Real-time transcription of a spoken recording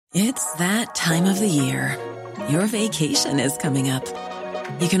It's that time of the year. Your vacation is coming up.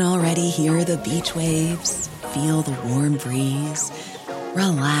 You can already hear the beach waves, feel the warm breeze,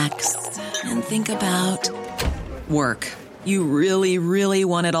 relax, and think about work. You really, really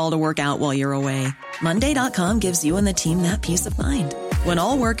want it all to work out while you're away. Monday.com gives you and the team that peace of mind. When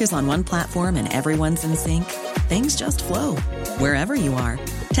all work is on one platform and everyone's in sync, things just flow. Wherever you are,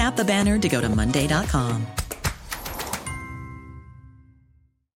 tap the banner to go to Monday.com.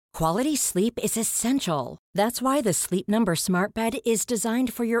 Quality sleep is essential. That's why the Sleep Number Smart Bed is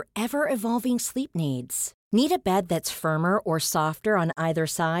designed for your ever-evolving sleep needs. Need a bed that's firmer or softer on either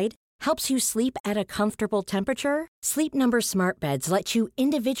side? Helps you sleep at a comfortable temperature? Sleep Number Smart Beds let you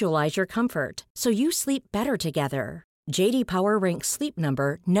individualize your comfort, so you sleep better together. J.D. Power ranks Sleep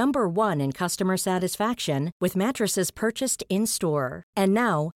Number number one in customer satisfaction with mattresses purchased in-store. And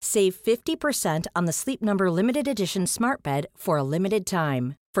now, save 50% on the Sleep Number Limited Edition Smart Bed for a limited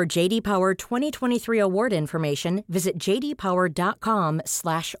time. For J.D. Power 2023 award information, visit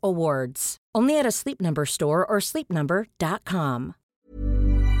jdpower.com/awards. Only at a Sleep Number store or sleepnumber.com.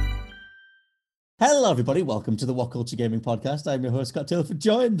 Hello, everybody. Welcome to the What Culture Gaming Podcast. I'm your host, Scott Tilford,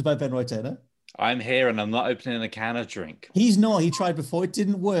 joined by Ben Roy Turner. I'm here and I'm not opening a can of drink. He's not. He tried before. It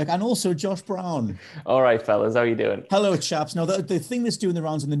didn't work. And also Josh Brown. All right, fellas. How are you doing? Hello, chaps. Now, the thing that's doing the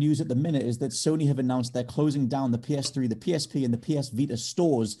rounds in the news at the minute is that Sony have announced they're closing down the PS3, the PSP, and the PS Vita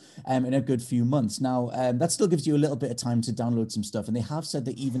stores in a good few months. Now, that still gives you a little bit of time to download some stuff. And they have said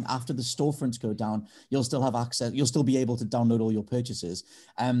that even after the storefronts go down, you'll still have access. You'll still be able to download all your purchases.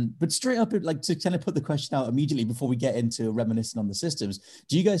 But straight up, like to kind of put the question out immediately before we get into reminiscing on the systems,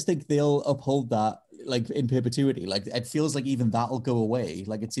 do you guys think they'll uphold that like in perpetuity? Like it feels like even that'll go away.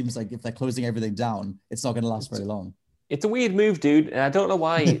 Like it seems like if they're closing everything down, it's not going to last very long. It's a weird move, dude, and I don't know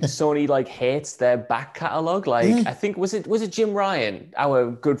why Sony like hates their back catalog. Like I think was it Jim Ryan, our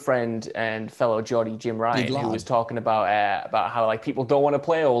good friend and fellow Geordie Jim Ryan, who was talking about how like people don't want to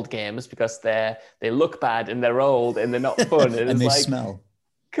play old games because they look bad and they're old and they're not fun and they smell.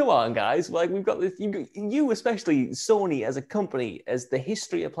 Come on, guys. Like, we've got this, you especially Sony as a company, as the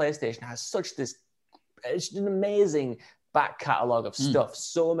history of PlayStation has it's an amazing back catalogue of stuff.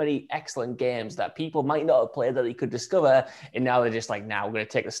 So many excellent games that people might not have played that they could discover. And now they're just like, now we're going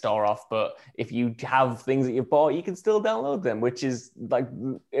to take the store off. But if you have things that you've bought, you can still download them, which is like,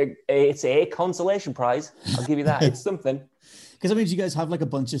 it's a consolation prize. I'll give you that. It's something. Because I mean, do you guys have like a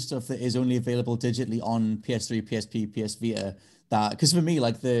bunch of stuff that is only available digitally on PS3, PSP, PS Vita? Because for me,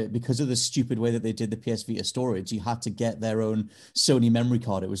 like because of the stupid way that they did the PS Vita storage, you had to get their own Sony memory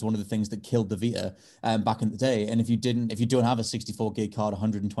card. It was one of the things that killed the Vita back in the day. And if you don't have a 64 gig card,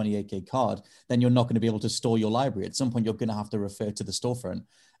 128 gig card, then you're not going to be able to store your library. At some point, you're going to have to refer to the storefront.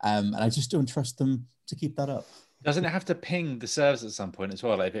 And I just don't trust them to keep that up. Doesn't it have to ping the servers at some point as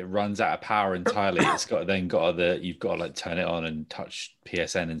well? Like if it runs out of power entirely, you've got to like turn it on and touch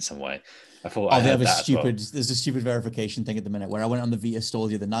PSN in some way. I thought there's a stupid verification thing at the minute where I went on the Vita store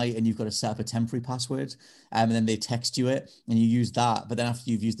the other night and you've got to set up a temporary password and then they text you it and you use that. But then after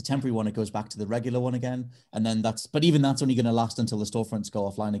you've used the temporary one, it goes back to the regular one again. And then but even that's only going to last until the storefronts go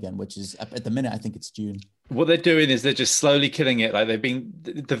offline again, which is at the minute, I think it's June. What they're doing is they're just slowly killing it. Like the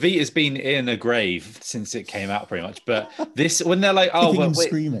Vita's been in a grave since it came out pretty much. But when they're like,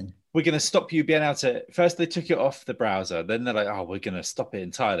 screaming. We're going to stop you being able to... First, they took it off the browser. Then they're like, we're going to stop it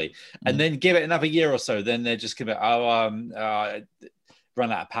entirely. And then give it another year or so. Then they're just going to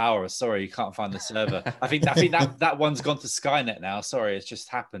run out of power. Sorry, you can't find the server. I think that one's gone to Skynet now. Sorry, it's just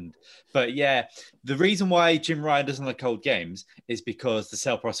happened. But yeah, the reason why Jim Ryan doesn't like old games is because the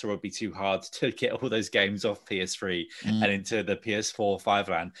cell processor would be too hard to get all those games off PS3 and into the PS4 5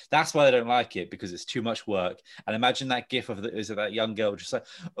 land. That's why they don't like it, because it's too much work. And imagine that gif of that young girl just like,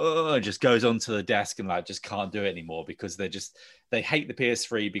 just goes onto the desk and like just can't do it anymore because they hate the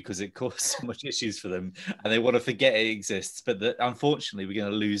PS3 because it caused so much issues for them and they want to forget it exists. But unfortunately, we're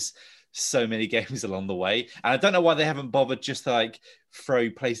going to lose so many games along the way. And I don't know why they haven't bothered just to like throw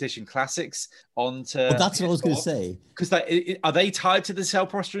PlayStation Classics onto... Well, that's what I was going to say. Because like, are they tied to the cell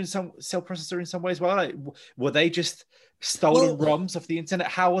processor in some way as well? Like, were they just stolen ROMs off the internet?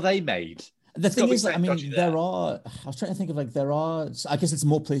 How were they made? The thing is, I mean, I was trying to think of like, I guess it's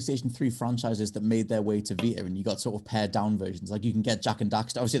more PlayStation 3 franchises that made their way to Vita and you got sort of pared down versions. Like you can get Jak and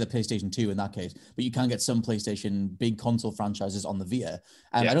Daxter, obviously the PlayStation 2 in that case, but you can get some PlayStation big console franchises on the Vita.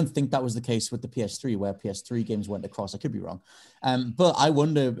 I don't think that was the case with the PS3 where PS3 games went across. I could be wrong. But I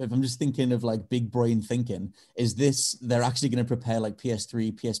wonder if I'm just thinking of like big brain thinking, they're actually going to prepare like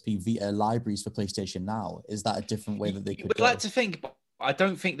PS3, PSP, Vita libraries for PlayStation now? Is that a different way that they could go? Like to think, I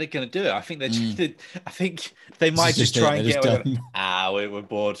don't think they're going to do it. I think I think they might just try and get away with, we're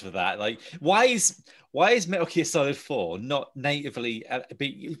bored for that. Like, why is Metal Gear Solid 4 not natively?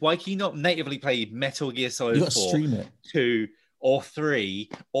 Why can you not natively play Metal Gear Solid 4, 2, or 3,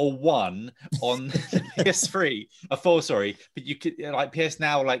 or 1 on the PS3? 4, sorry, but you could like PS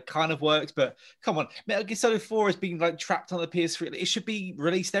Now like kind of works, but come on, Metal Gear Solid 4 has been like trapped on the PS3. It should be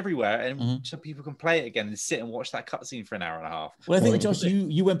released everywhere, and so people can play it again and sit and watch that cutscene for an hour and a half. Well, I think Josh,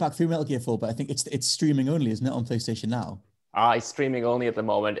 you went back through Metal Gear 4, but I think it's streaming only, isn't it, on PlayStation Now? It's streaming only at the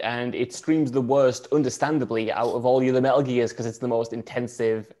moment, and it streams the worst, understandably, out of all the other Metal Gears because it's the most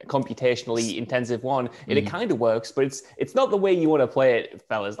intensive, computationally intensive one. And it kind of works, but it's not the way you want to play it,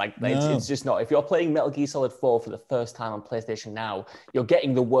 fellas. Like, it's just not. If you're playing Metal Gear Solid 4 for the first time on PlayStation Now, you're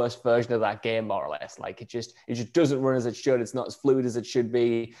getting the worst version of that game, more or less. Like, it just doesn't run as it should. It's not as fluid as it should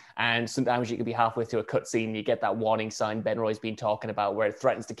be. And sometimes you can be halfway through a cutscene, you get that warning sign Ben Roy's been talking about where it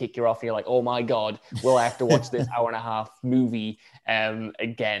threatens to kick you off, and you're like, oh my God, will I have to watch this hour and a half movie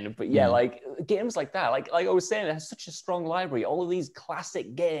again? But yeah, like games like that, like I was saying, it has such a strong library, all of these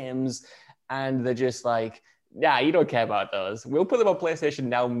classic games, and they're just like, nah, you don't care about those. We'll put them on PlayStation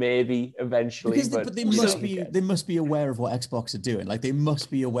Now, maybe eventually. But they must be aware of what Xbox are doing. Like, they must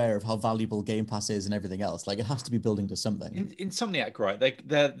be aware of how valuable Game Pass is and everything else. Like, it has to be building to something. Insomniac, right?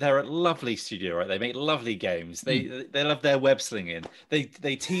 They're a lovely studio, right? They make lovely games. They love their web slinging. They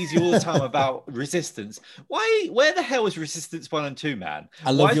tease you all the time about Resistance. Where the hell is Resistance 1 and 2, man?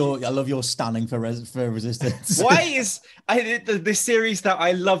 I love your standing for Resistance. Why is this series that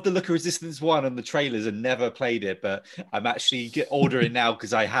I love the look of Resistance 1 on the trailers and never played it, but I'm actually ordering now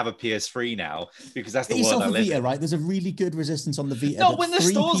because I have a PS3 now, because that's the world I live in. Right? There's a really good Resistance on the Vita. Not when the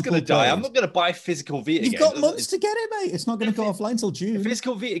store's going to die. I'm not going to buy physical Vita games. You've got months to get it, mate. It's not going to go offline till June.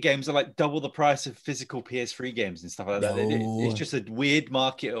 Physical Vita games are like double the price of physical PS3 games and stuff like that. It's just a weird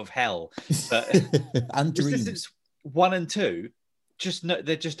market of hell. But and Resistance 1 and 2,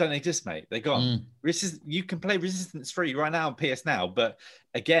 they just don't exist, mate. They're gone. You can play Resistance 3 right now on PS Now, but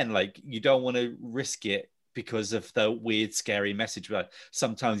again, like, you don't want to risk it because of the weird, scary message where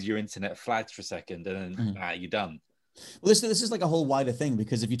sometimes your internet flags for a second and then you're done. Well, this is like a whole wider thing,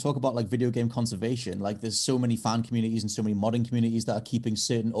 because if you talk about like video game conservation, like there's so many fan communities and so many modding communities that are keeping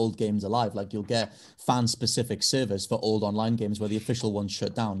certain old games alive. Like, you'll get fan specific servers for old online games where the official ones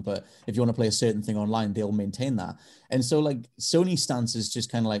shut down, but if you want to play a certain thing online, they'll maintain that. And so like Sony's stance is just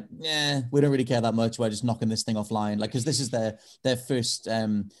kind of like, we don't really care that much. We're just knocking this thing offline. Like, because this is their first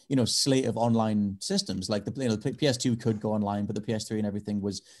slate of online systems. Like the PS2 could go online, but the PS3 and everything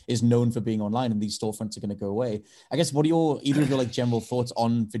is known for being online, and these storefronts are going to go away. I guess, what are either of your like general thoughts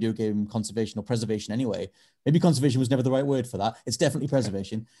on video game conservation or preservation anyway? Maybe conservation was never the right word for that. It's definitely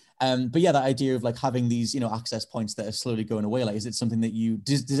preservation. But yeah, that idea of like having these, access points that are slowly going away. Like, is it something that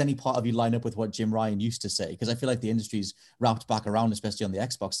does any part of you line up with what Jim Ryan used to say? Because I feel like the industry's wrapped back around, especially on the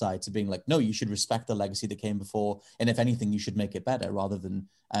Xbox side, to being like, no, you should respect the legacy that came before. And if anything, you should make it better rather than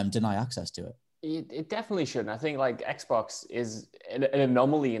deny access to it. It definitely should. And I think like Xbox is an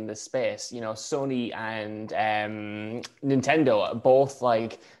anomaly in this space. Sony and Nintendo are both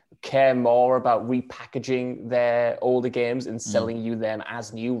like care more about repackaging their older games and selling you them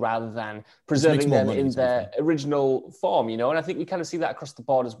as new rather than preserving them in their original form, And I think we kind of see that across the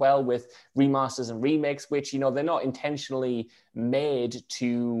board as well with remasters and remakes, which, they're not intentionally made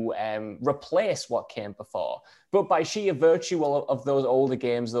to replace what came before. But by sheer virtue of those older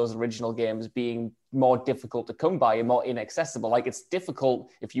games, those original games being more difficult to come by and more inaccessible, like it's difficult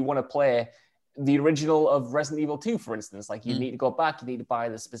if you want to play the original of Resident Evil 2, for instance. Like, you need to go back, you need to buy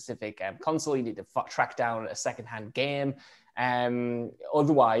the specific console, you need to track down a secondhand game.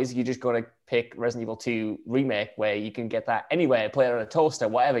 Otherwise, you just got to pick Resident Evil 2 Remake, where you can get that anywhere, play it on a toaster,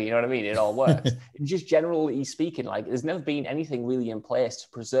 whatever, you know what I mean? It all works. Just generally speaking, like, there's never been anything really in place to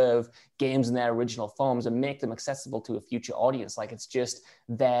preserve games in their original forms and make them accessible to a future audience. Like, it's just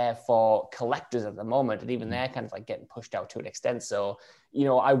there for collectors at the moment, and even they're kind of like getting pushed out to an extent. So,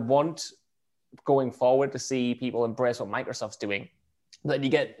 I want going forward to see people embrace what Microsoft's doing. Then you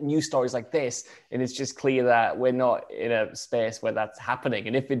get news stories like this, and it's just clear that we're not in a space where that's happening.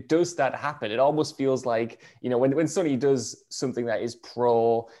 And if it does start to happen, it almost feels like, when Sony does something that is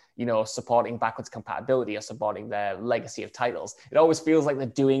pro, supporting backwards compatibility or supporting their legacy of titles, it always feels like they're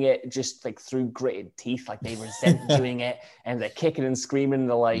doing it just like through gritted teeth, like they resent doing it, and they're kicking and screaming. And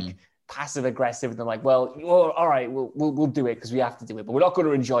they're like, passive aggressive, and they're like, well, all right, we'll do it because we have to do it, but we're not going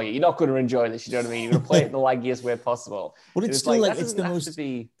to enjoy it. You're not going to enjoy this. You know what I mean? You're going to play it in the laggiest way possible. But it's still like it's still the most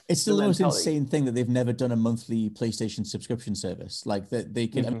mentality. insane thing that they've never done a monthly PlayStation subscription service. Like that they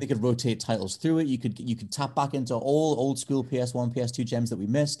could they could rotate titles through it. You could tap back into all old school PS1, PS2 gems that we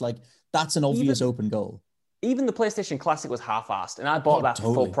missed. Like that's an obvious open goal. Even the PlayStation Classic was half-assed, and I bought that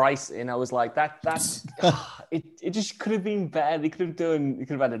for full price, and I was like, that's it just could have been better. They could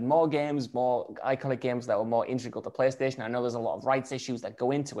have added more games, more iconic games that were more integral to PlayStation. I know there's a lot of rights issues that go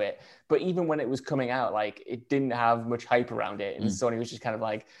into it, but even when it was coming out, like it didn't have much hype around it, and Sony was just kind of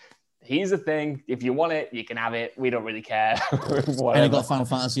like, here's the thing, if you want it, you can have it. We don't really care. And it got Final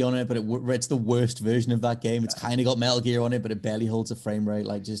Fantasy on it, but it's the worst version of that game. It's kind of got Metal Gear on it, but it barely holds a frame rate,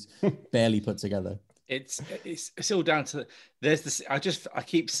 like just barely put together. It's all down to there's this. I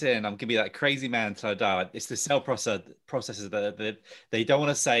keep saying I'm gonna be that crazy man until I die. Like, it's the sell processes that they don't want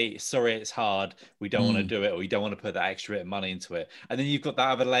to say sorry, it's hard. We don't want to do it, or we don't want to put that extra bit of money into it. And then you've got that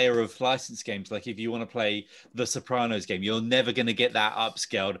other layer of licensed games. Like if you want to play the Sopranos game, you're never gonna get that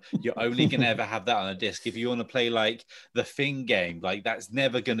upscaled. You're only gonna ever have that on a disc. If you want to play like the Thing game, like that's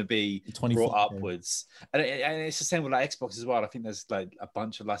never gonna be brought upwards. And it's the same with like Xbox as well. I think there's like a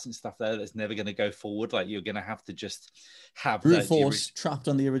bunch of licensed stuff there that's never gonna go forward. Like you're gonna have to just have brute force trapped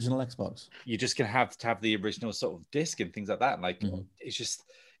on the original Xbox. You're just gonna have to have the original sort of disc and things like that. And like it's just,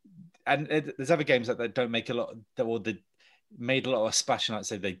 and there's other games that don't make a lot that made a lot of splash, and like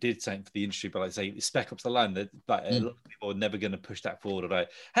say they did something for the industry, but like say Spec Ops: The Line, that like a lot of people are never going to push that forward. Or like,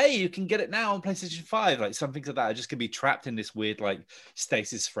 hey, you can get it now on PlayStation 5. Like some things like that are just gonna be trapped in this weird like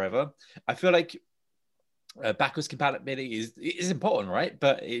stasis forever. I feel like backwards compatibility is important, right?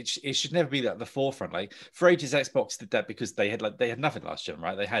 But it should never be at the forefront. Like for ages, Xbox did that because they had nothing last gen,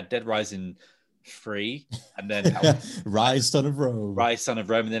 right? They had Dead Rising 3, and then Rise Son of Rome,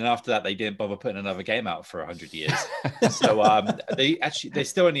 and then after that they didn't bother putting another game out for 100 years. So they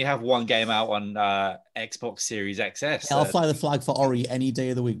still only have one game out on Xbox Series XS. I'll fly the flag for Ori any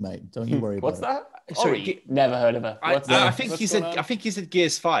day of the week, mate. Don't you worry about it. What's that? Sorry, never heard of her. I think he said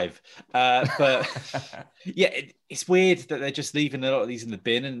Gears 5, but yeah, it's weird that they're just leaving a lot of these in the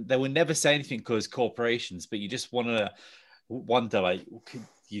bin, and they will never say anything because corporations. But you just want to wonder, like, could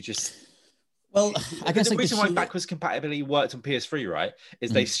you just? Well, I guess the reason why backwards compatibility worked on PS3, right,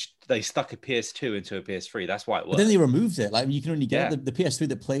 is they stuck a PS2 into a PS3. That's why it worked. But then they removed it. Like you can only get the PS3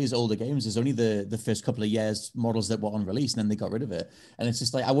 that plays older games is only the first couple of years models that were on release, and then they got rid of it. And it's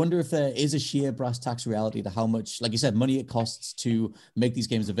just like, I wonder if there is a sheer brass tacks reality to how much, like you said, money it costs to make these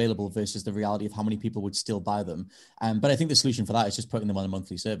games available versus the reality of how many people would still buy them. But I think the solution for that is just putting them on a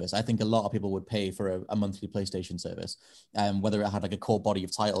monthly service. I think a lot of people would pay for a monthly PlayStation service, whether it had like a core body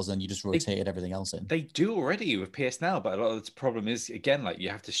of titles and you just rotated everything else in. They do already with PS Now, but a lot of the problem is, again, like you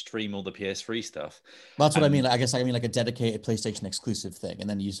have to stream all the PS3 stuff. Well, that's what I mean. Like, I guess I mean like a dedicated PlayStation exclusive thing, and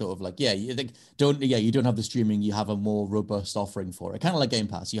then you sort of like, you don't have the streaming, you have a more robust offering for it, kind of like Game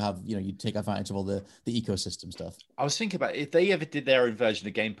Pass. You have, you take advantage of all the ecosystem stuff. I was thinking about if they ever did their own version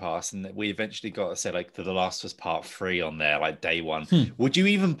of Game Pass, and we eventually got to say like The Last of Us Part 3 on there, like day one. Would you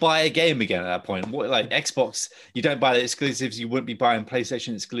even buy a game again at that point? What, like Xbox, you don't buy the exclusives, you wouldn't be buying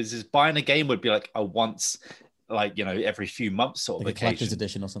PlayStation exclusives. Buying a game would be like a once, like every few months sort of like occasion. A collector's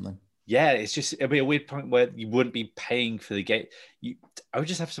edition or something. Yeah, it'd be a weird point where you wouldn't be paying for the game. I would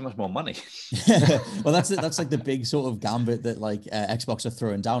just have so much more money. Well, that's like the big sort of gambit that like Xbox are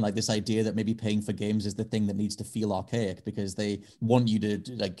throwing down, like this idea that maybe paying for games is the thing that needs to feel archaic because they want you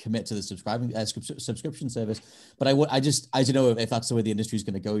to like commit to the subscription service. But I don't know if that's the way the industry is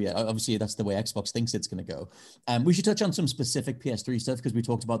going to go yet. Obviously, that's the way Xbox thinks it's going to go. We should touch on some specific PS3 stuff because we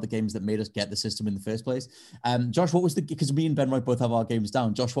talked about the games that made us get the system in the first place. Josh, what was because me and Ben Wright both have our games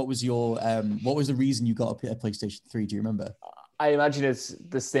down. Josh, what was the reason you got a PlayStation 3? Do you remember? I imagine it's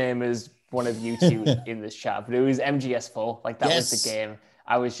the same as one of you two in this chat, but it was MGS4. Like that was the game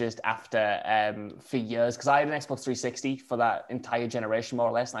I was just after for years because I had an Xbox 360 for that entire generation, more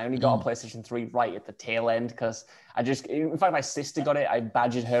or less. And I only got a PlayStation 3 right at the tail end because in fact, my sister got it. I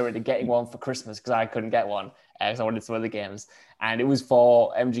badgered her into getting one for Christmas because I couldn't get one because I wanted some other games. And it was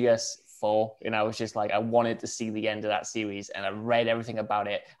for MGS4, and I was just like, I wanted to see the end of that series, and I read everything about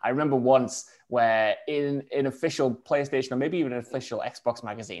it. I remember once where in an official PlayStation or maybe even an official Xbox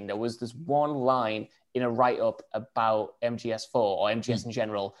magazine, there was this one line in a write-up about MGS4 or MGS in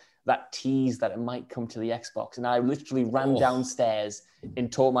general that teased that it might come to the Xbox. And I literally ran downstairs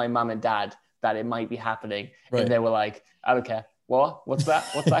and told my mum and dad that it might be happening. Right. And they were like, I don't care. What? What's that?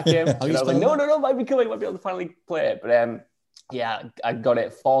 What's that game? And I was like, no, it might be coming. I might be able to finally play it. But yeah, I got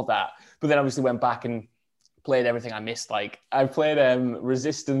it for that. But then obviously went back and played everything I missed. Like I played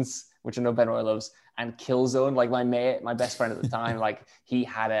Resistance which I know Ben Roy loves, and Killzone. Like my best friend at the time, like he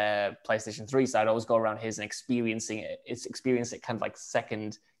had a PlayStation 3, so I'd always go around his and experience it kind of like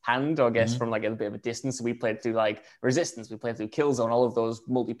second hand, or I guess from like a bit of a distance. So we played through like Resistance, we played through Killzone, all of those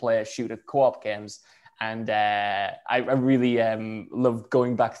multiplayer shooter co-op games. And I really loved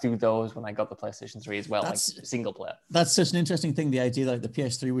going back through those when I got the PlayStation 3 as well, like single player. That's such an interesting thing, the idea that the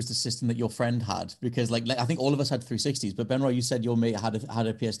PS3 was the system that your friend had, because like I think all of us had 360s, but Ben Roy, you said your mate had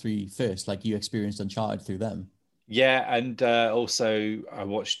a PS3 first, like you experienced Uncharted through them. Yeah, and also I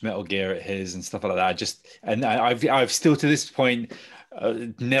watched Metal Gear at his and stuff like that. I've still to this point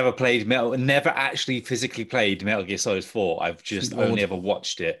never actually physically played Metal Gear Solid 4. I've just only ever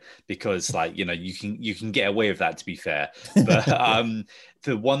watched it because, like, you know, you can get away with that, to be fair. But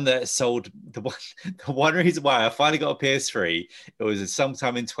the one that sold the one reason why I finally got a PS3, it was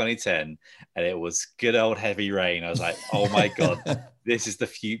sometime in 2010, and it was good old Heavy Rain. I was like, oh my god, this is the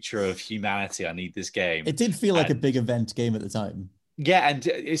future of humanity. I need this game. It did feel like a big event game at the time. Yeah, and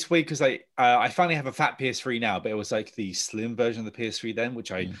it's weird because I finally have a fat PS3 now, but it was like the slim version of the PS3 then,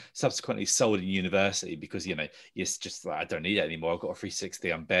 which I subsequently sold in university because, you know, it's just like, I don't need it anymore. I've got a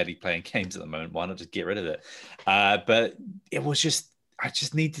 360. I'm barely playing games at the moment. Why not just get rid of it? But it was just, I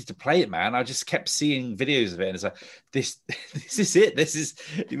just needed to play it, man. I just kept seeing videos of it, and it's like, this is it. This is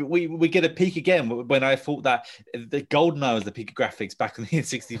we get a peak again. When I thought that the GoldenEye was the peak of graphics back on the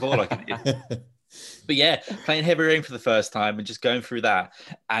N64, like. But yeah, playing Heavy Rain for the first time and just going through that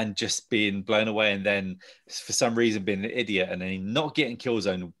and just being blown away, and then for some reason being an idiot and then not getting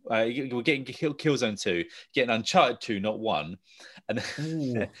Killzone, you're getting Killzone 2, getting Uncharted 2, not 1.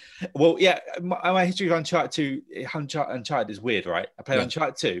 And well, yeah, my history of Uncharted 2, Uncharted is weird, right? I played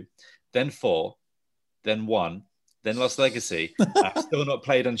Uncharted 2, then 4, then 1, then Lost Legacy. I've still not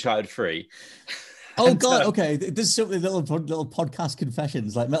played Uncharted 3. Oh god, okay. There's so many little podcast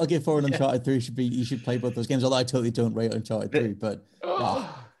confessions. Like Metal Gear 4 and Uncharted 3 you should play both those games. Although I totally don't rate Uncharted 3, but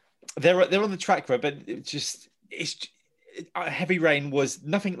they're on the track, right? But it's Heavy Rain was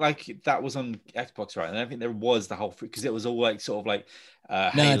nothing like that was on Xbox, right? And I think there was the whole because it was all like sort of like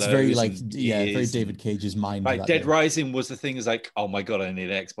it's very like very David Cage's mind. Like Dead Rising was the thing is like, oh my god, I need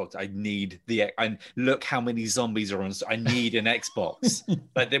an Xbox. I need and look how many zombies are on. I need an Xbox.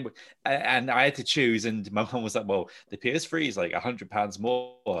 But and I had to choose, and my mom was like, well, the PS3 is like £100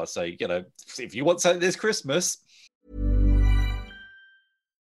 more. So you know, if you want something this Christmas.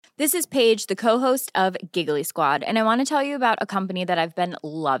 This is Paige, the co-host of Giggly Squad, and I want to tell you about a company that I've been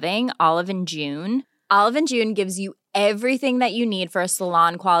loving, Olive & June. Olive & June gives you everything that you need for a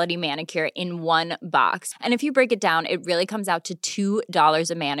salon-quality manicure in one box. And if you break it down, it really comes out to $2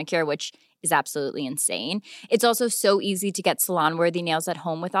 a manicure, which is absolutely insane. It's also so easy to get salon-worthy nails at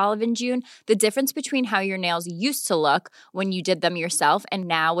home with Olive & June. The difference between how your nails used to look when you did them yourself and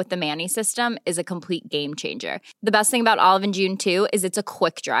now with the Mani system is a complete game changer. The best thing about Olive & June, too, is it's a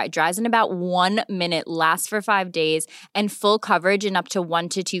quick dry. Dries in about 1 minute, lasts for 5 days, and full coverage in up to 1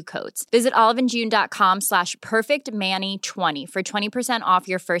 to 2 coats. Visit oliveandjune.com/perfectmani20 for 20% off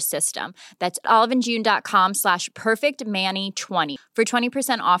your first system. That's oliveandjune.com/perfectmani20 for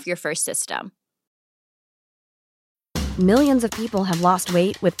 20% off your first system. Millions of people have lost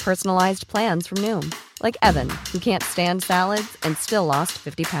weight with personalized plans from Noom. Like Evan, who can't stand salads and still lost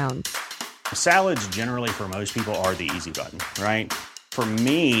 50 pounds. Salads generally for most people are the easy button, right? For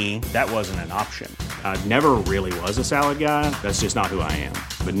me, that wasn't an option. I never really was a salad guy. That's just not who I am.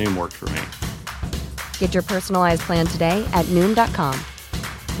 But Noom worked for me. Get your personalized plan today at Noom.com.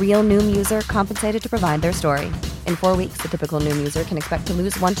 Real Noom user compensated to provide their story. In 4 weeks, the typical Noom user can expect to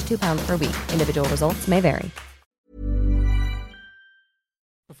lose 1 to 2 pounds per week. Individual results may vary.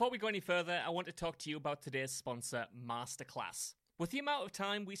 Before we go any further, I want to talk to you about today's sponsor, Masterclass. With the amount of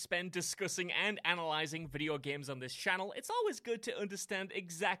time we spend discussing and analyzing video games on this channel, it's always good to understand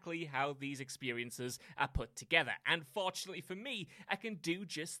exactly how these experiences are put together. And fortunately for me, I can do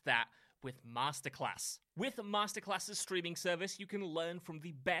just that with Masterclass. With Masterclass's streaming service, you can learn from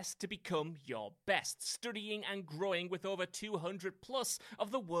the best to become your best, studying and growing with over 200 plus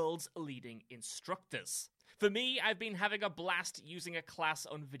of the world's leading instructors. For me, I've been having a blast using a class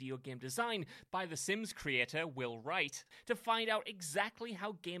on video game design by The Sims creator Will Wright to find out exactly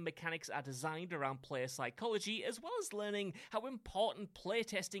how game mechanics are designed around player psychology, as well as learning how important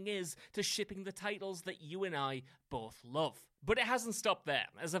playtesting is to shipping the titles that you and I both love. But it hasn't stopped there,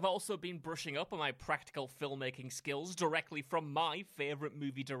 as I've also been brushing up on my practical filmmaking skills directly from my favourite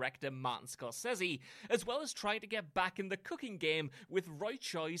movie director Martin Scorsese, as well as trying to get back in the cooking game with Roy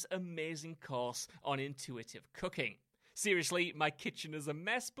Choi's amazing course on intuitive cooking. Seriously, my kitchen is a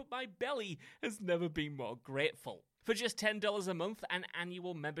mess, but my belly has never been more grateful. For just $10 a month, an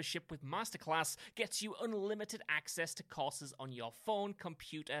annual membership with Masterclass gets you unlimited access to courses on your phone,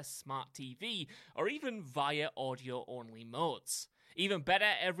 computer, smart TV, or even via audio-only modes. Even better,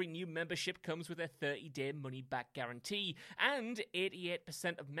 every new membership comes with a 30-day money-back guarantee, and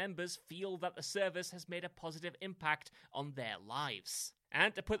 88% of members feel that the service has made a positive impact on their lives.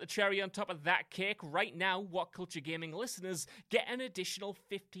 And to put the cherry on top of that cake, right now, What Culture Gaming listeners get an additional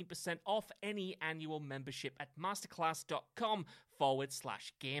 15% off any annual membership at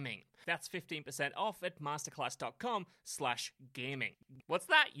masterclass.com/gaming. That's 15% off at masterclass.com/gaming. What's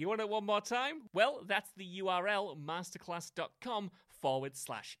that? You want it one more time? Well, that's the URL,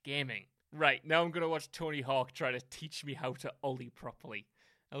 masterclass.com/gaming. Right, now I'm going to watch Tony Hawk try to teach me how to ollie properly.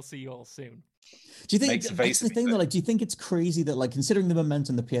 I'll see you all soon. Do you think that's the thing though? Like, do you think it's crazy that, like, considering the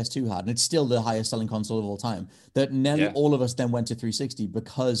momentum the PS2 had, and it's still the highest selling console of all time, that nearly all of us then went to 360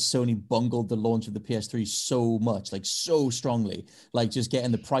 because Sony bungled the launch of the PS3 so much, like so strongly, like just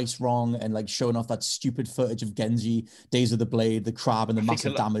getting the price wrong and like showing off that stupid footage of Genji, Days of the Blade, the crab, and the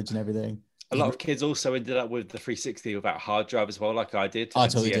massive damage and everything. A lot of kids also ended up with the 360 without hard drive as well, like I did. I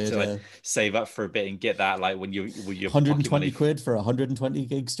totally did. To like save up for a bit and get that, like when you 120 quid for 120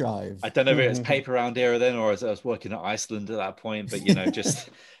 gigs drive. I don't know if it was paper round era then, or as I was working at Iceland at that point, but you know, just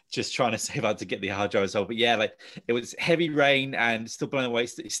trying to save up to get the hard drive as well. But yeah, like it was Heavy Rain and still blown away.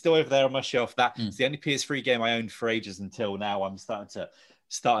 It's still over there on my shelf. It's the only PS3 game I owned for ages until now. I'm starting to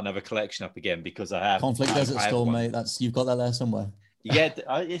start another collection up again because I have Conflict Desert Storm, mate. You've got that there somewhere. Yeah,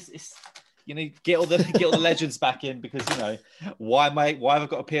 it's you know, get all the legends back in, because you know why have I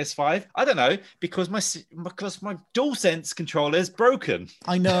got a PS5? I don't know, because my DualSense controller is broken.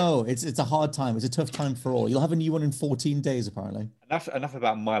 I know it's a hard time. It's a tough time for all. You'll have a new one in 14 days apparently. Enough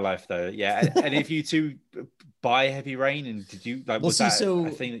about my life though. Yeah, and if you two buy Heavy Rain, and did you like was that a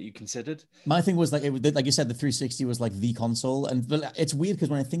thing that you considered? My thing was like like you said, the 360 was like the console, and but it's weird because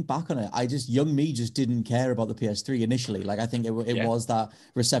when I think back on it, young me just didn't care about the PS3 initially. Like I think it was that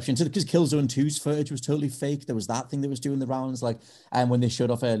reception to, because Killzone 2's footage was totally fake. There was that thing that was doing the rounds, like, and when they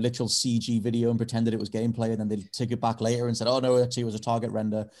showed off a literal CG video and pretended it was gameplay, and then they took it back later and said, oh no, actually it was a target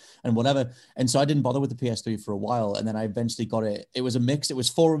render and whatever. And so I didn't bother with the PS3 for a while, and then I eventually got it. It was a mix. It was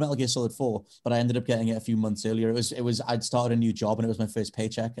for Metal Gear Solid 4, but I ended up getting it a few months earlier. It was I'd started a new job and it was my first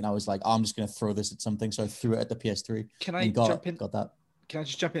paycheck, and I was like, oh, I'm just going to throw this at something. So I threw it at the PS3. Can I jump in? Got that. Can I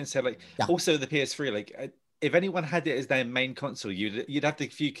just jump in and say, like, also the PS3, like, if anyone had it as their main console, you'd have the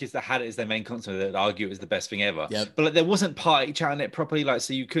few kids that had it as their main console that would argue it was the best thing ever. Yep. But like, there wasn't party chat on it properly, like,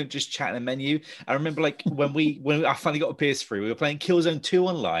 so you couldn't just chat in a menu. I remember like when I finally got a PS3, we were playing Killzone 2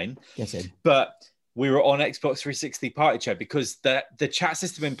 online. Get in. But we were on Xbox 360 party chat because the chat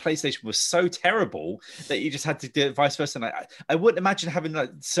system in PlayStation was so terrible that you just had to do it vice versa. And I wouldn't imagine having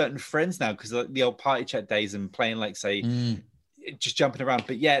like certain friends now, because like the old party chat days and playing like, say, just jumping around.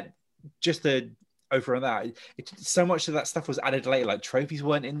 But yeah, just over on that, so much of that stuff was added later. Like trophies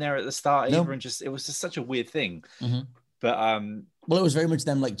weren't in there at the start either, and it was just such a weird thing. But well, it was very much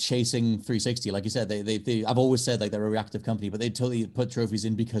them like chasing 360, like you said. They I've always said like they're a reactive company, but they totally put trophies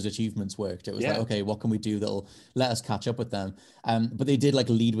in because achievements worked. It was like, okay, what can we do that'll let us catch up with them? But they did like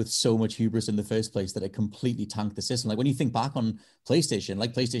lead with so much hubris in the first place that it completely tanked the system. Like when you think back on PlayStation,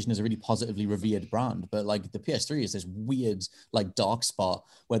 like PlayStation is a really positively revered brand, but like the PS3 is this weird like dark spot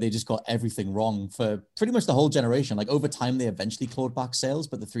where they just got everything wrong for pretty much the whole generation. Like over time, they eventually clawed back sales,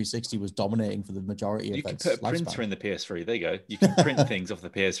 but the 360 was dominating for the majority of its lifespan. You can put a printer in the PS3. There you go. You can print things off the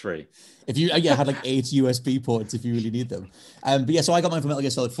PS3. If you had like 8 USB ports if you really need them. But yeah, so I got mine for Metal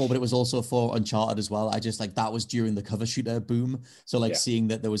Gear Solid 4, but it was also for Uncharted as well. I just like, that was during the cover shooter boom. So like seeing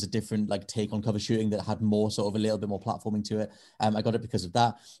that there was a different like take on cover shooting that had more sort of a little bit more platforming to it. I got it because of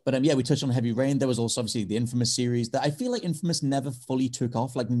that. But yeah, we touched on Heavy Rain. There was also obviously the Infamous series that I feel like Infamous never fully took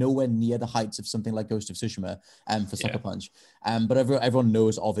off, like nowhere near the heights of something like Ghost of Tsushima for Sucker Punch. But everyone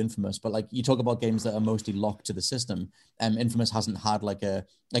knows of Infamous. But like you talk about games that are mostly locked to the system. Infamous hasn't had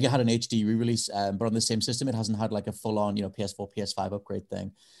it had an HD re-release, but on the same system, it hasn't had like a full-on, PS4, PS5 upgrade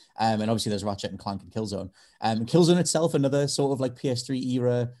thing. And obviously there's Ratchet and Clank and Killzone. Killzone itself, another sort of like PS3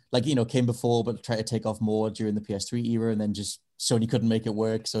 era, like, came before, but tried to take off more during the PS3 era, and then just Sony couldn't make it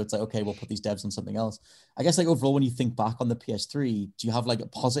work. So it's like, okay, we'll put these devs on something else. I guess like overall, when you think back on the PS3, do you have like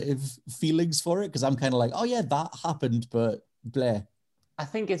positive feelings for it? Because I'm kind of like, oh yeah, that happened, but bleh. I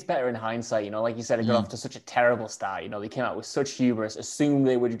think it's better in hindsight, like you said, it got off to such a terrible start. They came out with such hubris, assumed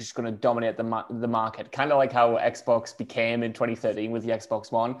they were just going to dominate the market, kind of like how Xbox became in 2013 with the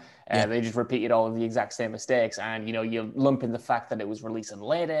Xbox One. They just repeated all of the exact same mistakes. And, you lump in the fact that it was releasing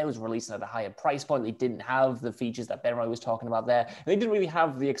later, it was releasing at a higher price point. They didn't have the features that Ben Roy was talking about there. And they didn't really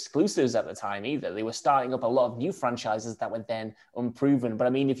have the exclusives at the time either. They were starting up a lot of new franchises that were then unproven. But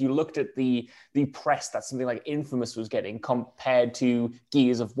I mean, if you looked at the press that something like Infamous was getting compared to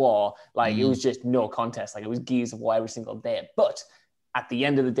Gears of War, it was just no contest. It was Gears of War every single day. But at the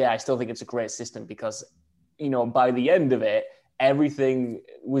end of the day, I still think it's a great system because, by the end of it, everything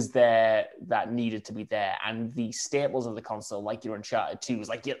was there that needed to be there. And the staples of the console, like your Uncharted 2s,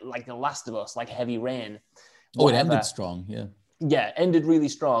 like The Last of Us, like Heavy Rain. It ended strong, yeah. Yeah, ended really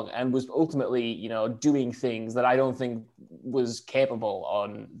strong and was ultimately, doing things that I don't think was capable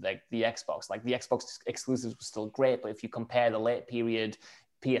on the Xbox. The Xbox exclusives were still great, but if you compare the late period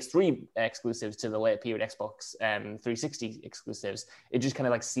PS3 exclusives to the late period Xbox 360 exclusives, it just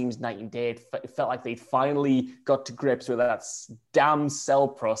kind of seems night and day. It felt like they finally got to grips with that damn cell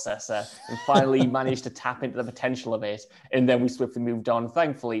processor and finally managed to tap into the potential of it. And then we swiftly moved on,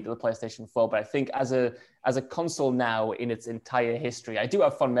 thankfully, to the PlayStation 4. But I think as a console now in its entire history, I do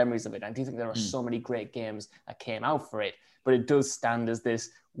have fond memories of it. I do think there are so many great games that came out for it, but it does stand as this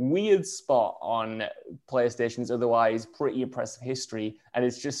weird spot on PlayStation's otherwise pretty impressive history. And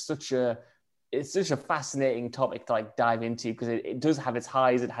it's just such a fascinating topic to dive into because it does have its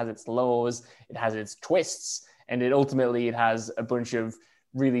highs, it has its lows, it has its twists, and it has a bunch of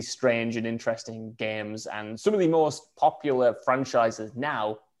really strange and interesting games. And some of the most popular franchises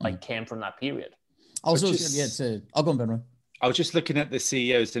now came from that period. I'll go on, Ben Roy. I was just looking at the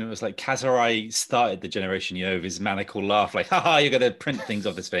CEOs and it was like Kazurai started the generation, with his maniacal laugh, haha, you're going to print things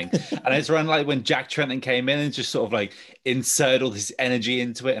off this thing. And it's around when Jack Tretton came in and just sort of inserted all this energy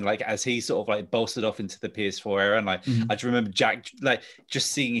into it. And as he sort of bolstered off into the PS4 era. And I just remember Jack,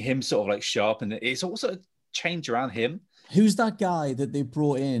 just seeing him sort of sharp. And it's also changed around him. Who's that guy that they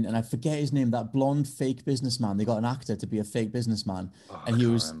brought in? And I forget his name, that blonde fake businessman. They got an actor to be a fake businessman. And he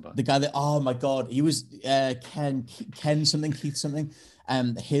was the guy that, oh my God, he was Keith something.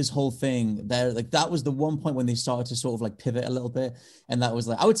 His whole thing there, that was the one point when they started to sort of pivot a little bit. And that was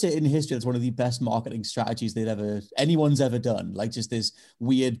I would say in history, that's one of the best marketing strategies anyone's ever done. Just this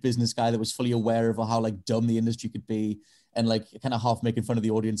weird business guy that was fully aware of how dumb the industry could be. And kind of half making fun of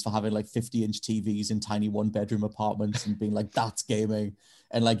the audience for having 50-inch TVs in tiny one-bedroom apartments and being that's gaming,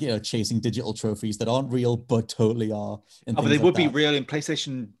 and chasing digital trophies that aren't real but totally are. But they would be real in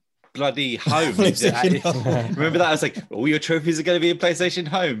PlayStation bloody Home. Remember that? I was all your trophies are going to be in PlayStation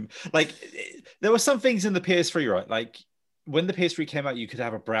Home. There were some things in the PS3, right? When the PS3 came out, you could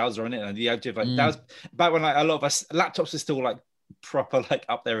have a browser on it, and the idea of that was back when a lot of us laptops are still proper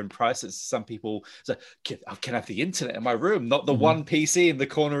up there in prices. Some people say, I can have the internet in my room, not the one PC in the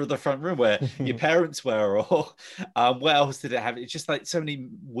corner of the front room where your parents were, or what else did it have? It's just so many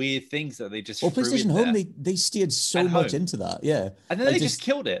weird things that they just PlayStation Home, they steered so much into that, and then they just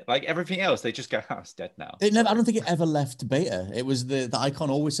killed it. Everything else, they just go, it's dead now. I don't think it ever left beta. It was the icon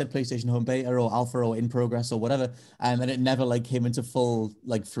always said PlayStation Home beta or alpha or in progress or whatever, and it never came into full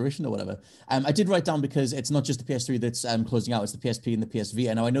fruition or whatever. I did write down, because it's not just the PS3 that's closing out, it's the PSP and the PS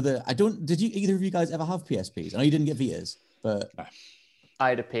Vita. Now I know that did either of you guys ever have PSPs? I know you didn't get Vitas, but I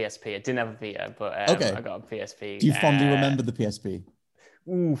had a PSP. I didn't have a Vita, but okay. I got a PSP. Do you fondly remember the PSP?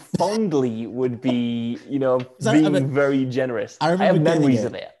 Fondly would be, being very generous. I have memories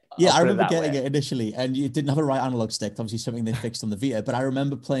of it. Yeah, I remember getting it initially, and you didn't have a right analog stick. Obviously, something they fixed on the Vita. But I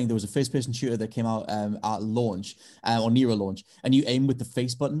remember playing. There was a first-person shooter that came out at launch or near a launch, and you aim with the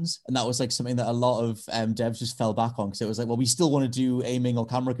face buttons, and that was something that a lot of devs just fell back on, because it was well, we still want to do aiming or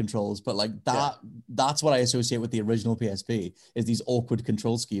camera controls, but that's what I associate with the original PSP is these awkward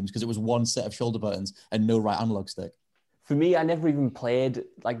control schemes, because it was one set of shoulder buttons and no right analog stick. For me, I never even played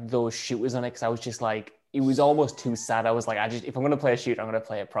those shooters on it, because I was just it was almost too sad. I was if I'm going to play a shooter, I'm going to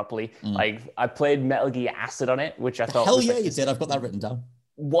play it properly. I played Metal Gear Acid on it, which I thought you did. I've got that written down.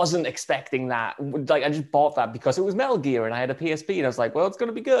 Wasn't expecting that. I just bought that because it was Metal Gear and I had a PSP, and I was well, it's going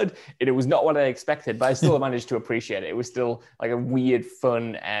to be good. And it was not what I expected, but I still managed to appreciate it. It was still a weird,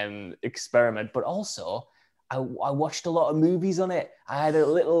 fun experiment. But also, I watched a lot of movies on it. I had a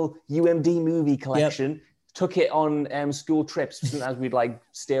little UMD movie collection. Yep. Took it on school trips. Sometimes we'd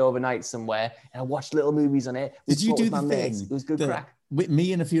stay overnight somewhere, and I watched little movies on it. Did you do the thing? Mates. It was good crack. with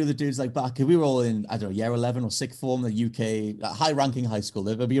me and a few of the dudes like back, we were all in, I don't know, year 11 or sixth form, the UK high-ranking high school.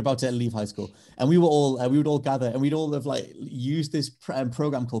 They'd be about to leave high school, and we would all gather, and we'd all have like used this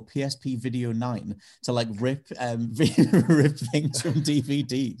program called PSP Video 9 to like rip rip things from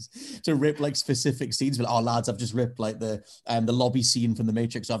DVDs, to rip like specific scenes. But oh lads, I've just ripped like the lobby scene from The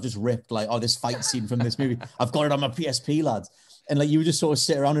Matrix. I've just ripped like this fight scene from this movie. I've got it on my PSP, lads. And like you would just sort of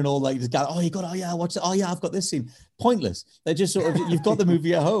sit around and all like just go, watch it. Oh yeah, I've got this scene. Pointless. They're just sort of, you've got the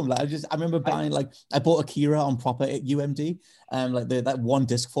movie at home. Like I remember buying, like I bought Akira on proper at UMD, like that one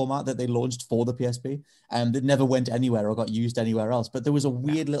disc format that they launched for the PSP, that never went anywhere or got used anywhere else. But there was a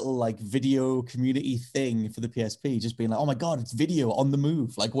weird little like video community thing for the PSP, just being like, oh my god, it's video on the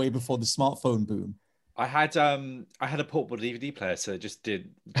move, like way before the smartphone boom. I had a portable DVD player, so it just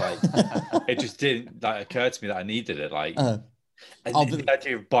did like it just didn't like occur to me that I needed it. Like the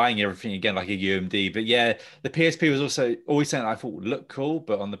idea of buying everything again like a UMD, but yeah, the PSP was also always something I thought would look cool,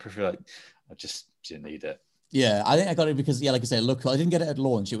 but on the periphery, like I just didn't need it. Yeah, I think I got it because, yeah, like I said, look, I didn't get it at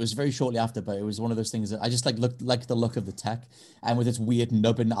launch. It was very shortly after, but it was one of those things that I just like looked like the look of the tech, and with its weird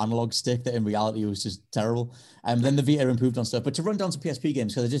nubbin analog stick that in reality was just terrible. And then the Vita improved on stuff. But to run down some PSP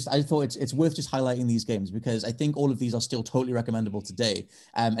games, because I thought it's worth just highlighting these games, because I think all of these are still totally recommendable today.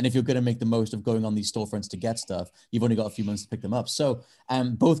 And if you're going to make the most of going on these storefronts to get stuff, you've only got a few months to pick them up. So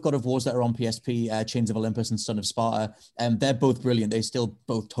both God of Wars that are on PSP, Chains of Olympus and Son of Sparta, they're both brilliant. They still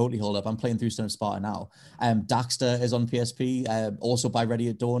both totally hold up. I'm playing through Son of Sparta now. Daxter is on PSP, also by Ready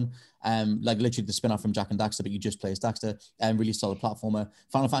at Dawn, like literally the spin-off from Jak and Daxter, but you just play as Daxter, really solid platformer.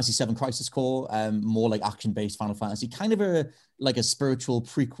 Final Fantasy VII Crisis Core, more like action-based Final Fantasy, kind of a spiritual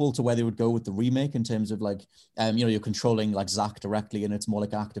prequel to where they would go with the remake in terms of like, you're controlling like Zack directly, and it's more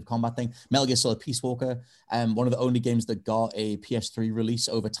like an active combat thing. Metal Gear Solid Peace Walker, one of the only games that got a PS3 release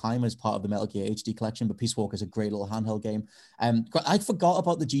over time as part of the Metal Gear HD collection, but Peace Walker is a great little handheld game. I forgot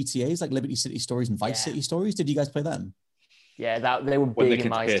about the GTAs, like Liberty City Stories and Vice City Stories. Did you guys play them? Yeah, that they were big in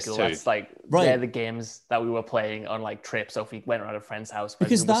my school. That's like they're the games that we were playing on like trips. So if we went around a friend's house,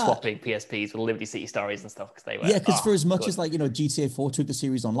 because we were swapping PSPs with Liberty City Stories and stuff, because they were because for as much as like GTA 4 took the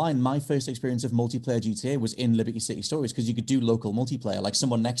series online, my first experience of multiplayer GTA was in Liberty City Stories, because you could do local multiplayer, like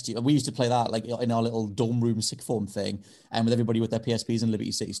someone next to you. We used to play that like in our little dorm room sick form thing, and with everybody with their PSPs and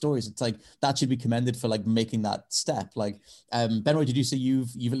Liberty City Stories. It's like that should be commended for like making that step. Like Benroy, did you say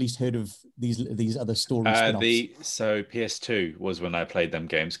you've at least heard of these other stories? So PS2 was when I played them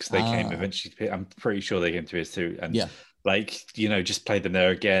games, because they came eventually. I'm pretty sure they came to PS2, and just played them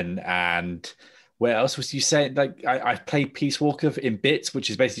there again. And where else was you saying? Like I played Peace Walker in bits, which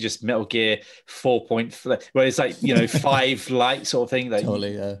is basically just Metal Gear 4.4, where it's like 5 light sort of thing. Like,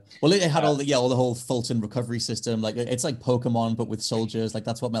 totally, yeah. Well, it had all the whole Fulton recovery system. Like it's like Pokemon, but with soldiers. Like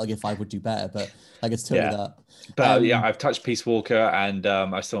that's what Metal Gear 5 would do better. But like it's totally that. But I've touched Peace Walker, and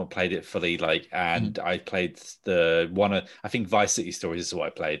I still haven't played it fully. Like, and I played the one. I think Vice City Stories is what I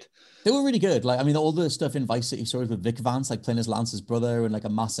played. They were really good. Like, I mean, all the stuff in Vice City Stories with Vic Vance, like playing as Lance's brother and like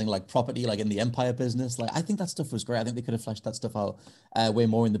amassing like property, like in the Empire business. Like, I think that stuff was great. I think they could have fleshed that stuff out way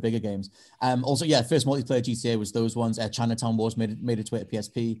more in the bigger games. Also, first multiplayer GTA was those ones. Chinatown Wars made its way to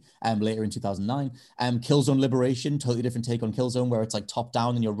PSP later in 2009. Killzone Liberation, totally different take on Killzone, where it's like top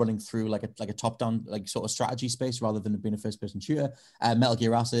down and you're running through like a top down like sort of strategy space rather than being a first person shooter. Metal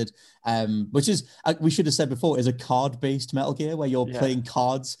Gear Acid, which is we should have said before, is a card based Metal Gear where you're playing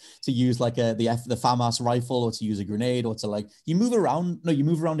cards to use like the FAMAS rifle, or to use a grenade, or to like you move around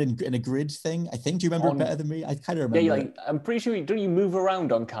in a grid thing. I think. Do you remember it better than me? I kind of remember. Yeah, like I'm pretty sure you move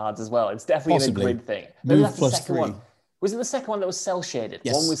around on cards as well. It's definitely in a grid thing. Maybe that's the second one. Was it the second one that was cell shaded?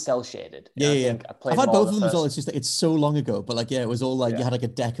 Yes. One was cell shaded. Yeah. I've had both of them as well. It's just it's so long ago, but like it was all like you had like a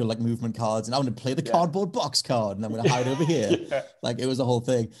deck of like movement cards, and I'm going to play the cardboard box card, and I'm going to hide over here. Like it was a whole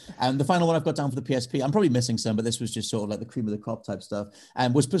thing. And the final one I've got down for the PSP, I'm probably missing some, but this was just sort of like the cream of the crop type stuff.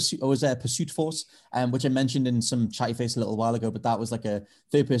 And was Pursuit Force, which I mentioned in some chatty face a little while ago, but that was like a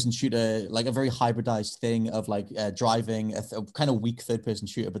third-person shooter, like a very hybridized thing of like driving, a kind of weak third-person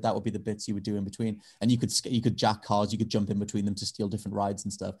shooter, but that would be the bits you would do in between, and you could jack cars, you could jump in between them to steal different rides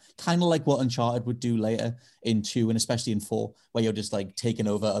and stuff, kind of like what Uncharted would do later in 2 and especially in 4, where you're just like taking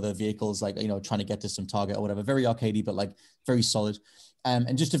over other vehicles, like trying to get to some target or whatever. Very arcadey, but like very solid.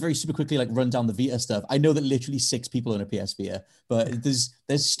 And just to very super quickly like run down the Vita stuff. I know that literally 6 people own a PS Vita, but there's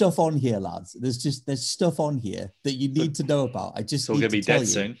stuff on here, lads. There's stuff on here that you need to know about. I just it's all gonna be dead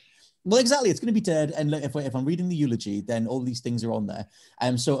soon. Well, exactly. It's going to be dead. And look, if I'm reading the eulogy, then all these things are on there.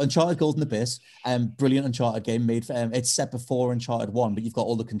 So Uncharted Golden Abyss, brilliant Uncharted game made for, it's set before Uncharted 1, but you've got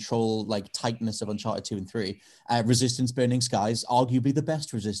all the control, like tightness of Uncharted 2 and 3. Resistance Burning Skies, arguably the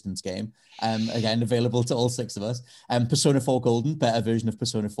best Resistance game. Again, available to all 6 of us. Persona 4 Golden, better version of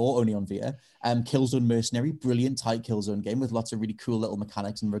Persona 4, only on Vita. Killzone Mercenary, brilliant tight Killzone game with lots of really cool little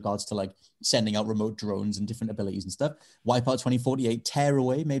mechanics in regards to like sending out remote drones and different abilities and stuff. Wipeout 2048,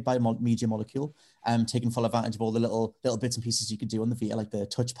 Tearaway, made by Media Molecule, taking full advantage of all the little bits and pieces you could do on the Vita, like the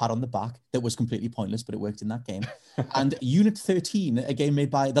touchpad on the back that was completely pointless, but it worked in that game. And Unit 13, a game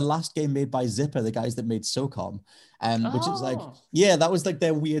made by the last game made by Zipper, the guys that made SOCOM, which is like, yeah, that was like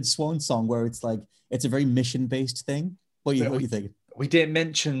their weird swan song where it's like it's a very mission based thing. What do you think? We didn't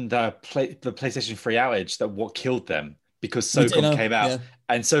mention the PlayStation 3 outage, that what killed them, because SOCOM came out,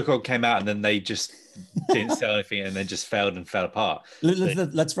 and SOCOM came out, and then they just didn't sell anything, and then just failed and fell apart.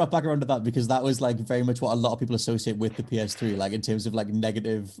 Let's wrap back around to that, because that was like very much what a lot of people associate with the PS3, like in terms of like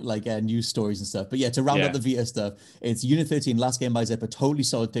negative like news stories and stuff. But yeah, to round out the Vita stuff, it's Unit 13, last game by Zipper, totally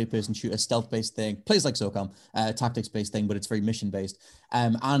solid third-person shooter, stealth-based thing, plays like SOCOM, tactics-based thing, but it's very mission-based.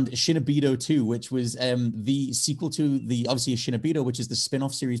 And Shinobido 2, which was the sequel to the obviously Shinobido, which is the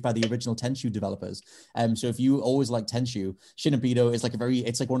spin-off series by the original Tenchu developers. So if you always like Tenchu, Shinobido is like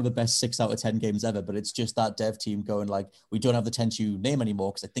it's like one of the best 6 out of 10 games ever, but it's just that dev team going like, we don't have the Tenchu name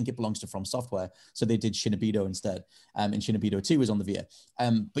anymore because I think it belongs to From Software, so they did Shinobido instead. And Shinobido 2 is on the Vita.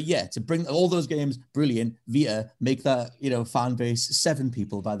 But yeah, to bring all those games, brilliant. Vita, make that fan base 7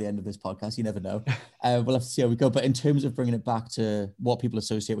 people by the end of this podcast. You never know. We'll have to see how we go. But in terms of bringing it back to what people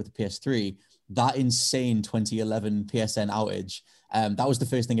associate with the PS3, that insane 2011 PSN outage, that was the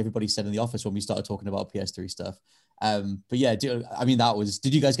first thing everybody said in the office when we started talking about PS3 stuff. But yeah,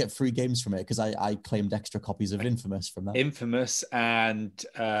 did you guys get free games from it? Because I claimed extra copies of Infamous from that. Infamous and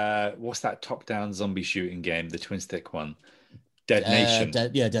what's that top-down zombie shooting game, the twin stick one? Dead Nation.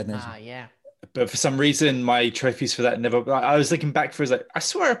 Dead Nation. Yeah. But for some reason, my trophies for that never. I was looking back for. I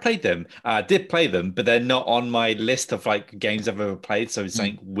swear I played them. I did play them, but they're not on my list of like games I've ever played. So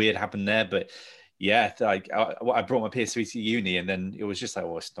something weird happened there. But yeah, like I brought my PS3 to uni, and then it was just like,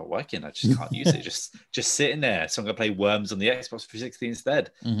 well, it's not working. I just can't use it. Just sitting there. So I'm gonna play Worms on the Xbox 360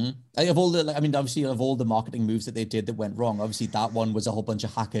 instead. Of all the, obviously, of all the marketing moves that they did that went wrong, obviously that one was a whole bunch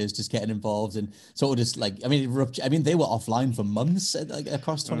of hackers just getting involved and sort of just like, they were offline for months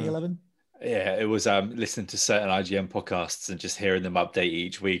across 2011. Yeah, it was listening to certain IGN podcasts and just hearing them update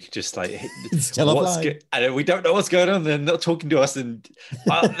each week, just like and we don't know what's going on. They're not talking to us, and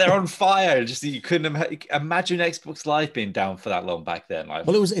they're on fire. Just you couldn't imagine Xbox Live being down for that long back then. Like,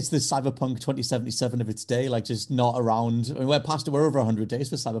 well, it's the Cyberpunk 2077 of its day, like just not around. We're over 100 days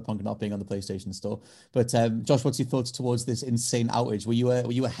for Cyberpunk not being on the PlayStation Store. But Josh, what's your thoughts towards this insane outage? Were you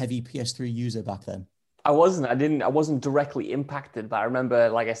a heavy PS3 user back then? I wasn't directly impacted, but I remember,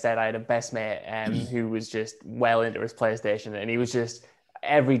 like I said, I had a best mate who was just well into his PlayStation, and he was just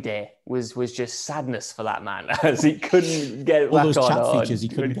every day was just sadness for that man as he couldn't get it all back those on. Chat features he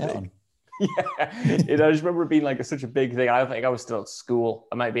couldn't get on. Yeah, I just remember it being like such a big thing. I think I was still at school.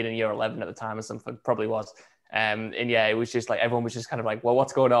 I might have been in year 11 at the time or something. Probably was. And yeah, it was just like everyone was just kind of like, well,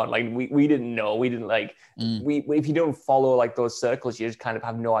 what's going on? Like we didn't know. We didn't like if you don't follow like those circles, you just kind of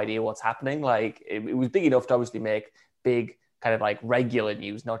have no idea what's happening. Like it was big enough to obviously make big kind of like regular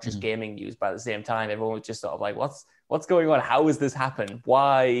news, not just gaming news. But at the same time, everyone was just sort of like, what's going on? How has this happened?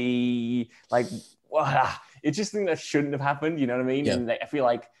 Why? Like, it's just something that shouldn't have happened. You know what I mean? Yeah. And I feel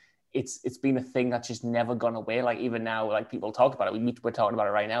like it's been a thing that's just never gone away. Like even now, like people talk about it. We're talking about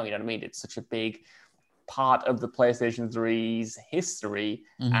it right now. You know what I mean? It's such a big part of the PlayStation 3's history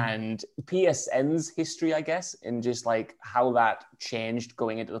and PSN's history, I guess, and just like how that changed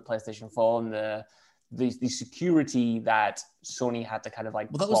going into the PlayStation 4 and the security that Sony had to kind of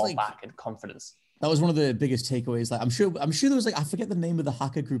like fall back in confidence. That was one of the biggest takeaways. Like I'm sure there was like, I forget the name of the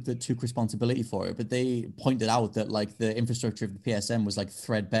hacker group that took responsibility for it, but they pointed out that like the infrastructure of the PSN was like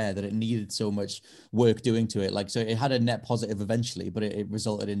threadbare, that it needed so much work doing to it. Like, so it had a net positive eventually, but it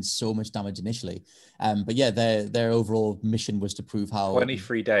resulted in so much damage initially. But yeah, their overall mission was to prove how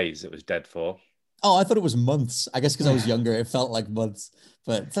 23 days it was dead for. Oh, I thought it was months. I guess because I was younger, it felt like months,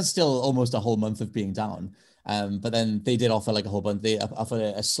 but that's still almost a whole month of being down. But then they did offer like a whole bunch. They offered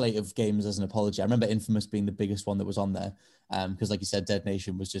a slate of games as an apology. I remember Infamous being the biggest one that was on there. Because like you said, Dead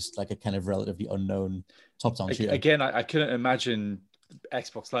Nation was just like a kind of relatively unknown top-down shooter. Again, I couldn't imagine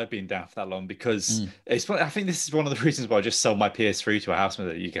Xbox Live being down for that long because I think this is one of the reasons why I just sold my PS3 to a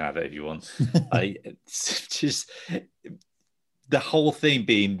housemate that you can have it if you want. It's just the whole thing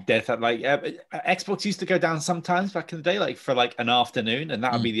being death. Like Xbox used to go down sometimes back in the day, like for like an afternoon, and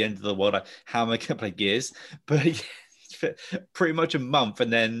that would be the end of the world. Like, how am I going to play Gears? But for pretty much a month,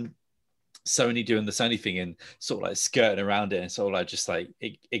 and then Sony doing the Sony thing and sort of like skirting around it and sort of like just like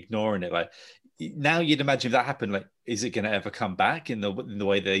ignoring it. Like now you'd imagine if that happened, like, is it going to ever come back in the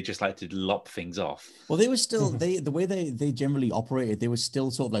way they just like to lop things off? Well, they were still, the way they generally operated, they were still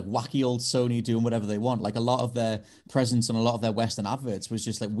sort of like wacky old Sony doing whatever they want. Like a lot of their presence and a lot of their Western adverts was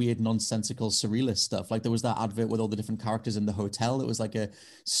just like weird, nonsensical, surrealist stuff. Like there was that advert with all the different characters in the hotel. It was like a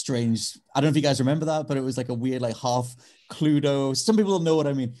strange, I don't know if you guys remember that, but it was like a weird, like half Cluedo. Some people don't know what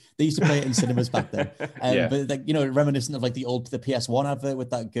I mean. They used to play it in cinemas back then. But like, you know, reminiscent of like the PS1 advert with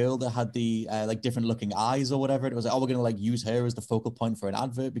that girl that had the like different looking eyes or whatever. It was like, oh, we're going to like use her as the focal point for an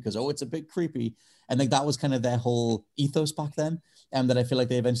advert because, oh, it's a bit creepy. And like that was kind of their whole ethos back then. And that I feel like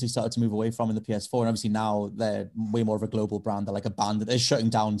they eventually started to move away from in the PS4. And obviously now they're way more of a global brand. They're like a band that they're shutting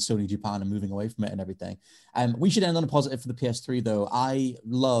down Sony Japan and moving away from it and everything. We should end on a positive for the PS3 though. I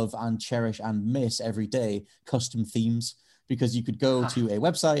love and cherish and miss every day custom themes, because you could go to a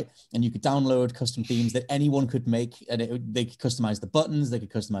website and you could download custom themes that anyone could make, and they could customize the buttons, they could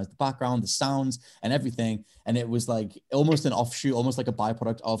customize the background, the sounds, and everything. And it was like almost an offshoot, almost like a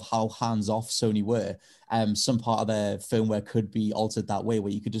byproduct of how hands-off Sony were. Some part of their firmware could be altered that way,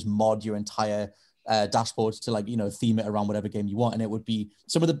 where you could just mod your entire dashboard to, like, you know, theme it around whatever game you want. And it would be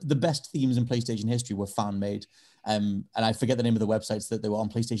some of the best themes in PlayStation history were fan-made. And I forget the name of the websites that they were on,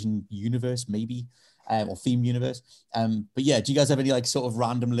 PlayStation Universe, maybe. Or Theme Universe. But yeah, do you guys have any like sort of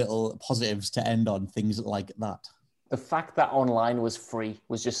random little positives to end on, things like that? The fact that online was free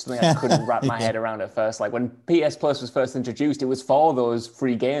was just something I couldn't wrap my head around at first. Like when PS Plus was first introduced, it was for those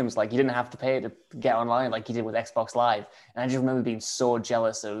free games. Like you didn't have to pay to get online like you did with Xbox Live. And I just remember being so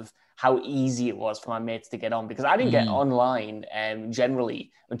jealous of how easy it was for my mates to get on, because I didn't get online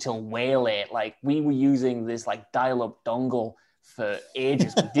generally until way late. Like we were using this like dial-up dongle for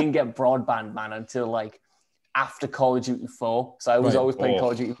ages. We didn't get broadband, man, until like after Call of Duty 4. So I was always playing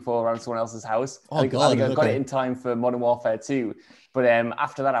Call of Duty 4 around someone else's house. I got it in time for Modern Warfare 2. But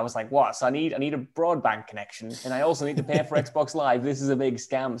after that, I was like, what? So I need a broadband connection, and I also need to pay for Xbox Live. This is a big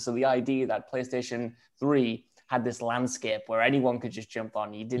scam. So the idea that PlayStation 3 had this landscape where anyone could just jump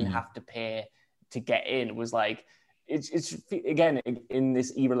on, you didn't have to pay to get in, was like, it's again, in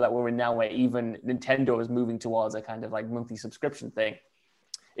this era that we're in now, where even Nintendo is moving towards a kind of like monthly subscription thing.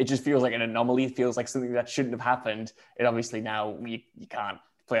 It just feels like an anomaly. It feels like something that shouldn't have happened. And obviously now you can't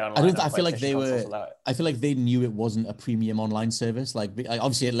play online. I feel like they knew it wasn't a premium online service. Like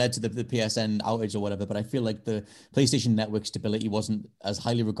obviously it led to the PSN outage or whatever, but I feel like the PlayStation Network stability wasn't as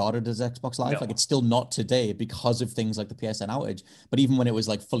highly regarded as Xbox Live. No. Like it's still not today because of things like the PSN outage. But even when it was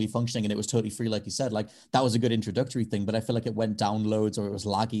like fully functioning and it was totally free, like you said, like that was a good introductory thing. But I feel like it went down loads, or it was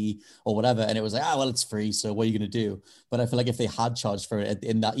laggy or whatever, and it was like, well, it's free, so what are you going to do? But I feel like if they had charged for it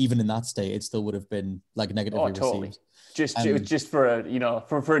even in that state, it still would have been like negatively received. It was just for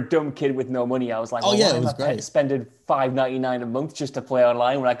a dumb kid with no money. I was like, it was great. Spending $5.99 a month just to play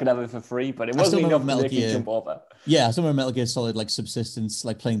online when I could have it for free, but it wasn't enough to make you jump over. Yeah, I still remember Metal Gear Solid, like subsistence,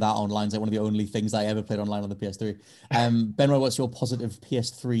 like playing that online is like one of the only things I ever played online on the PS3. Benroy, what's your positive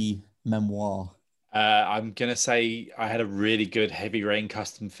PS3 memoir? I'm gonna say I had a really good Heavy Rain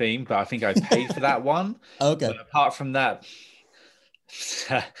custom theme, but I think I paid for that one. Okay. But apart from that,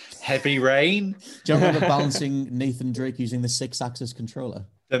 Heavy Rain. Do you remember balancing Nathan Drake using the 6-axis controller?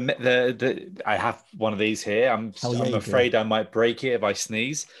 I have one of these here. I'm afraid I might break it if I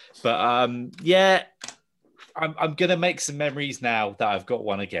sneeze. But I'm gonna make some memories now that I've got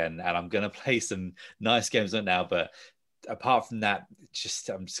one again, and I'm gonna play some nice games on it now. But apart from that,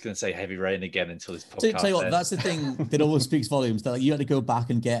 I'm just going to say Heavy Rain again until this podcast. Tell you what, that's the thing that always speaks volumes. That like, you had to go back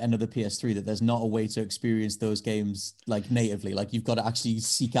and get another PS3. That there's not a way to experience those games like natively. Like you've got to actually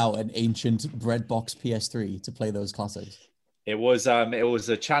seek out an ancient breadbox PS3 to play those classics. It was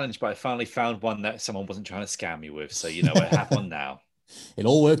a challenge, but I finally found one that someone wasn't trying to scam me with. So you know, I have one now. It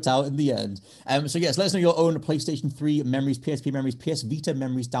all worked out in the end. So yes, let us know your own PlayStation 3 memories, PSP memories, PS Vita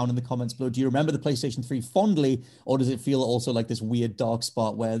memories down in the comments below. Do you remember the PlayStation 3 fondly, or does it feel also like this weird dark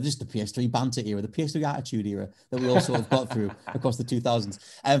spot where just the PS3 banter era, the PS3 attitude era that we all sort of got through across the 2000s?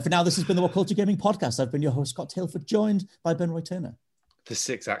 For now, this has been the What Culture Gaming Podcast. I've been your host, Scott Tailford, joined by Benroy Turner. The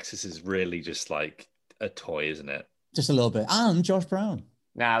 6-axis is really just like a toy, isn't it? Just a little bit. And Josh Brown.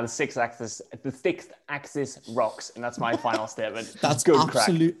 Now the 6th axis rocks, and that's my final statement. That's good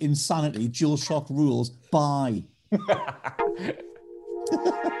absolute crack. Insanity. DualShock rules. Bye.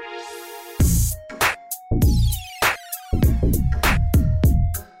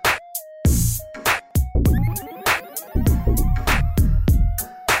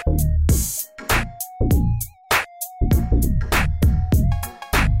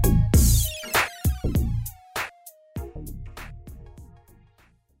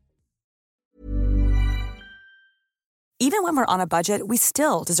 Even when we're on a budget, we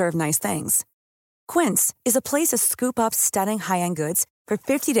still deserve nice things. Quince is a place to scoop up stunning high-end goods for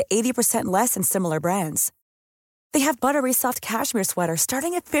 50 to 80% less than similar brands. They have buttery soft cashmere sweaters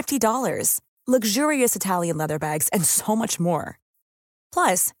starting at $50, luxurious Italian leather bags, and so much more.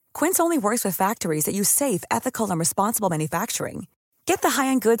 Plus, Quince only works with factories that use safe, ethical, and responsible manufacturing. Get the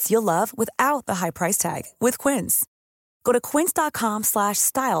high-end goods you'll love without the high price tag with Quince. Go to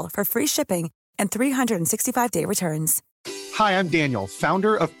quince.com/style for free shipping and 365-day returns. Hi, I'm Daniel,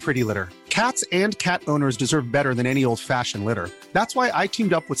 founder of Pretty Litter. Cats and cat owners deserve better than any old-fashioned litter. That's why I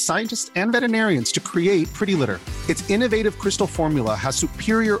teamed up with scientists and veterinarians to create Pretty Litter. Its innovative crystal formula has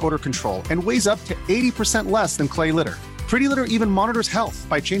superior odor control and weighs up to 80% less than clay litter. Pretty Litter even monitors health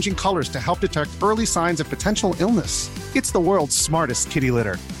by changing colors to help detect early signs of potential illness. It's the world's smartest kitty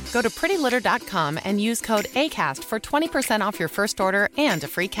litter. Go to prettylitter.com and use code ACAST for 20% off your first order and a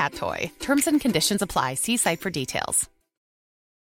free cat toy. Terms and conditions apply. See site for details.